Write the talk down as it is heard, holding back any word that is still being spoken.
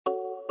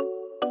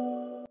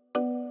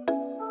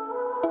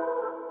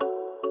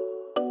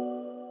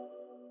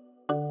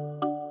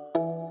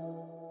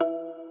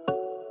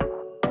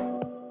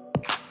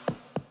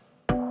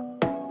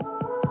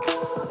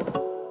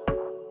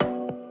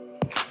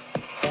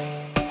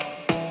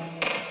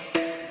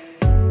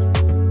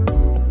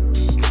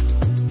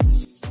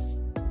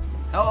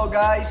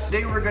guys,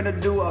 today we're gonna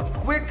do a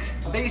quick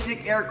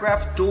basic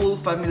aircraft tool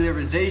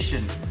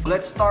familiarization.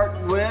 Let's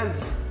start with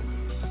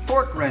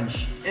torque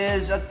wrench.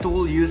 Is a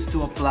tool used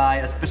to apply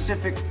a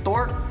specific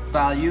torque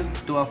value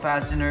to a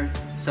fastener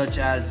such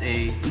as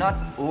a nut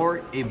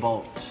or a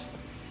bolt.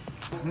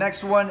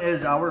 Next one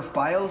is our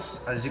files.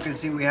 As you can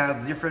see, we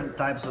have different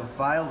types of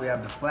file. We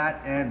have the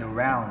flat and the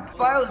round.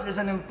 Files is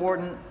an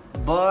important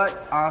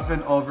but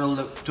often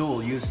overlooked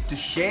tool used to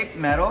shape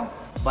metal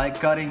by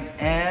cutting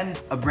and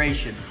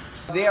abrasion.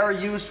 They are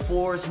used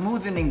for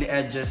smoothing the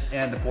edges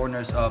and the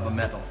corners of a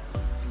metal.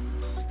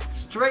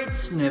 Straight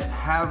SNIP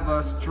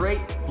have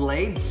straight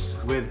blades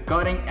with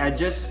cutting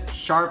edges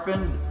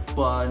sharpened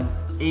by an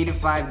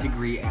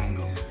 85-degree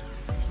angle.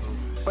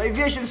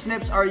 Aviation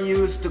SNIPs are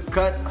used to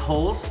cut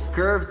holes,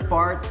 curved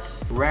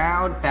parts,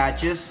 round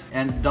patches,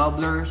 and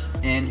doublers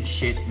in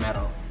sheet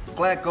metal.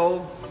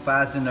 CLECO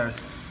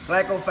fasteners.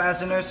 CLECO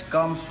fasteners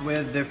comes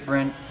with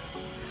different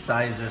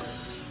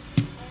sizes.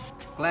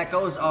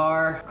 CLECOs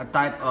are a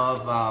type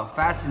of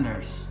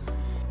fasteners.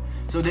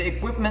 So the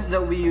equipment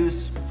that we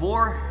use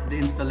for the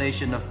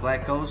installation of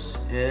CLECOs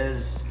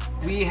is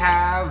we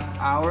have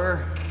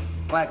our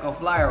CLECO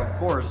PLIER, of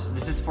course.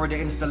 This is for the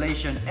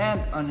installation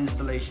and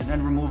uninstallation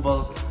and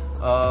removal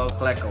of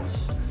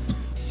CLECOs.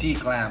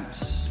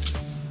 C-clamps.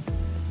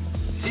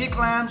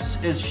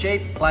 C-clamps is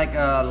shaped like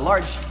a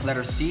large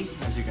letter C,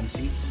 as you can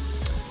see,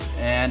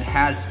 and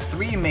has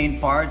three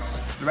main parts: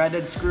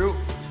 threaded screw,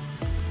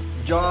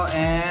 jaw,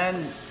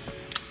 and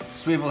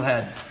swivel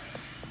head.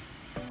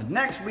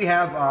 Next, we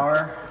have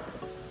our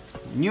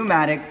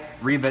pneumatic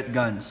rivet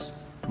guns.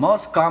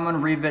 Most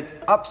common rivet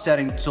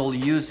upsetting tool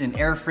used in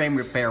airframe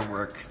repair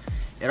work.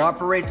 It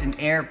operates in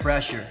air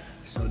pressure,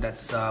 so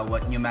that's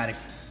what pneumatic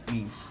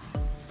means.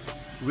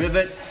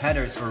 Rivet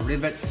headers or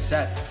rivet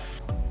set.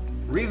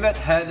 Rivet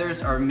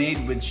headers are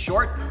made with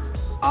short,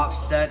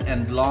 offset,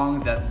 and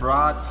long that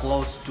brought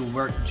close to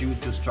work due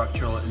to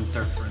structural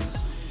interference.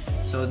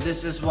 So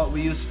this is what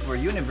we use for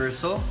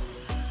universal,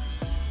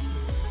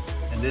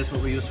 and this is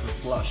what we use for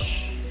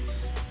flush.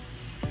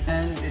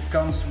 And it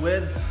comes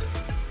with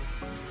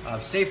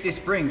safety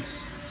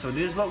springs. So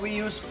this is what we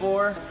use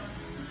for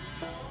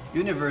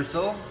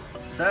universal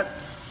set.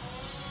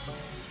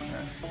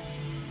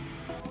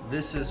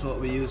 This is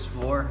what we use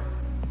for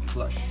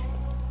flush.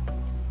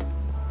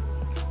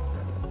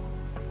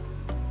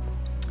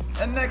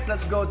 And next,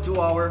 let's go to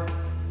our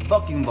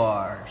bucking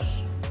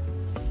bars.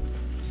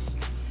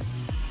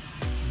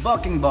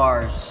 Bucking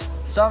bars,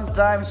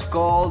 sometimes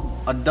called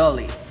a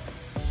dolly,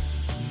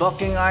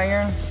 bucking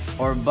iron,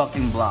 or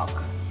bucking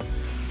block,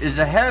 is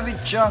a heavy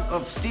chunk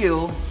of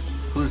steel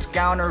whose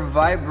counter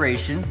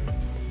vibration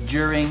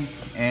during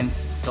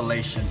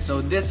installation.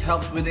 So this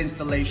helps with the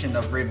installation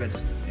of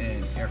rivets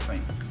in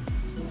airframe.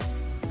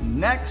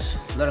 Next,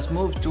 let us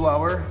move to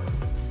our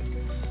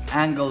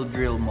angle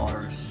drill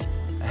motors.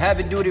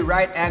 Heavy-duty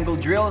right-angle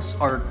drills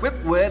are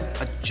equipped with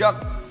a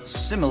chuck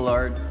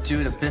similar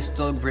to the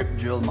pistol grip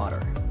drill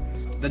motor.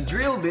 The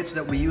drill bits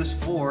that we use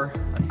for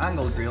an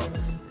angle drill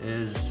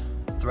is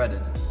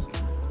threaded,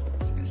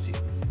 as you can see.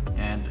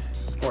 And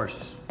of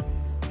course,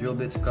 drill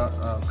bits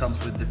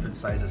comes with different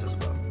sizes as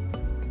well.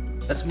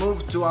 Let's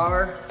move to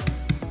our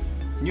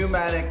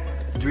pneumatic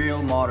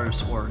drill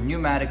motors or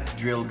pneumatic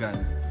drill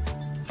gun.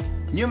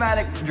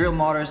 Pneumatic drill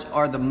motors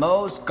are the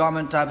most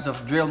common types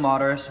of drill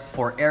motors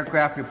for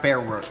aircraft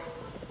repair work.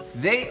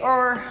 They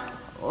are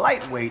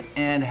lightweight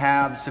and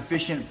have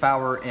sufficient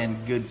power and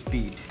good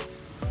speed.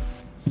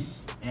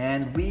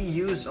 And we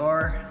use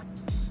our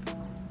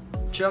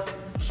chuck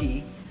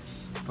key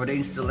for the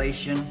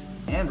installation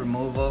and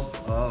removal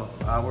of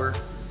our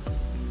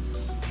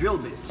drill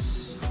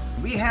bits.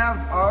 We have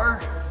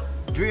our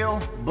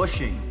drill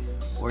bushing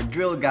or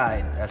drill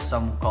guide, as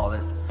some call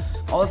it.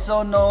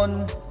 Also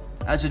known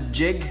as a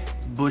jig,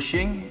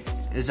 bushing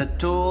is a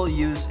tool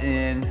used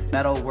in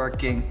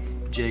metalworking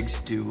jigs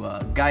to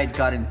guide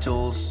cutting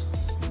tools,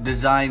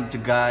 designed to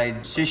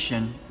guide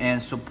precision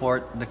and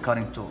support the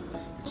cutting tool.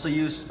 It's also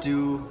used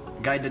to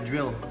guide the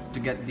drill to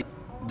get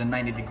the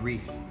 90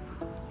 degree.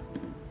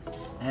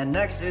 And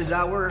next is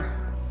our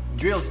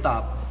drill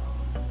stop.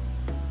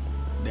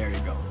 There you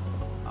go,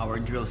 our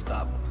drill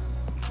stop.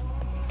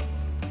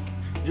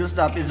 Drill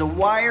stop is a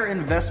wire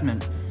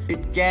investment.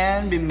 It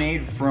can be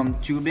made from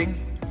tubing,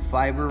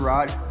 fiber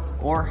rod,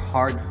 or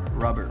hard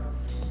rubber.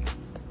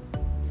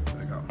 There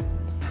we go.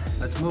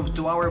 Let's move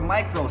to our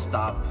micro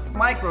stop.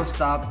 Micro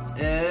stop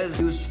is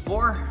used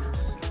for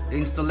the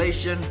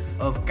installation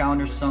of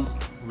countersunk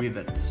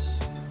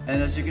rivets.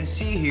 And as you can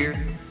see here,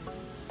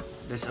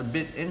 there's a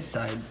bit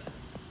inside.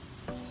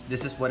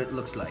 This is what it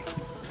looks like.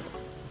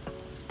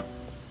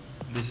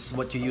 This is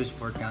what you use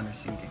for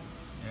countersinking.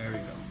 There we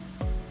go.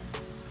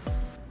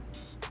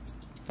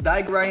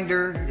 Die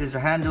grinder is a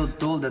handled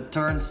tool that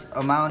turns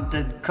a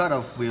mounted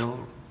cutoff wheel,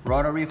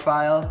 rotary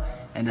file,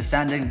 and the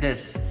sanding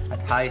disc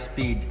at high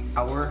speed.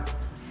 Our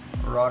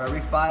rotary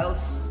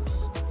files,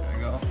 there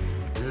you go.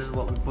 This is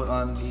what we put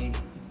on the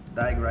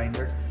die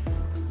grinder.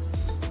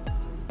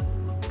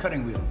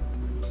 Cutting wheel.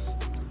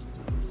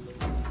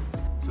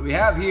 So So we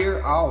have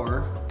here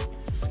our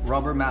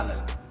rubber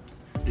mallet.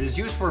 It is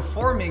used for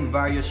forming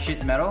various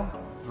sheet metal,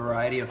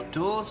 variety of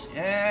tools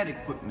and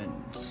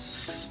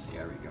equipments.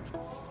 There we go.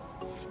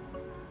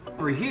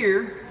 Over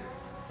here,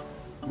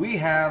 we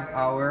have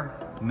our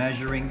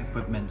measuring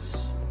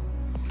equipments.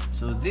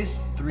 So these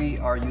three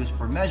are used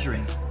for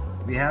measuring.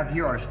 We have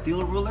here our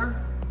steel ruler,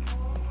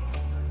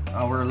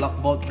 our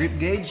lock bolt grip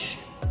gauge,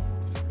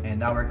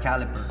 and our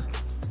caliper.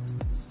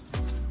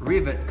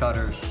 Rivet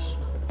cutters.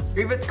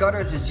 Rivet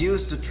cutters is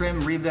used to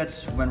trim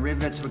rivets when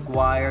rivets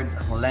required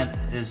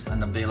length is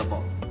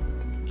unavailable.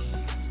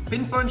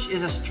 Pin punch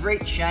is a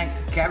straight shank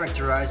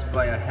characterized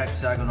by a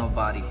hexagonal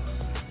body.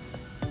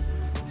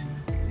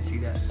 Can you see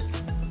that?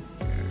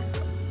 There we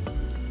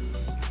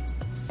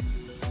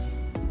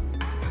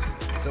go.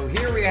 So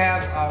here we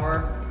have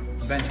our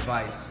bench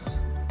vise.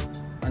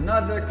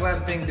 Another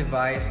clamping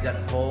device that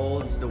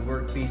holds the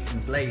workpiece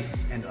in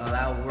place and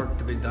allow work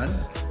to be done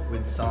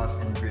with saws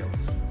and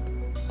drills.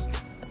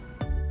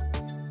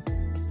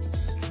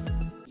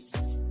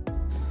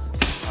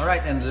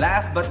 Alright, and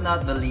last but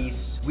not the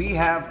least, we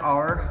have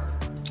our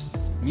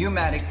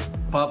pneumatic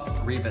pump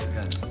rivet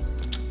gun.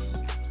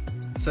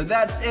 So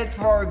that's it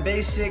for our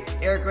basic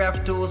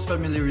aircraft tools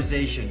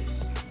familiarization.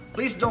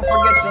 Please don't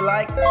forget to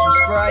like,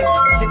 subscribe,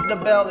 hit the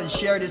bell, and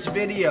share this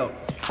video.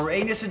 For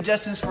any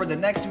suggestions for the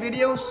next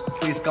videos,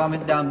 please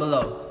comment down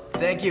below.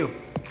 Thank you.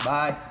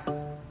 Bye.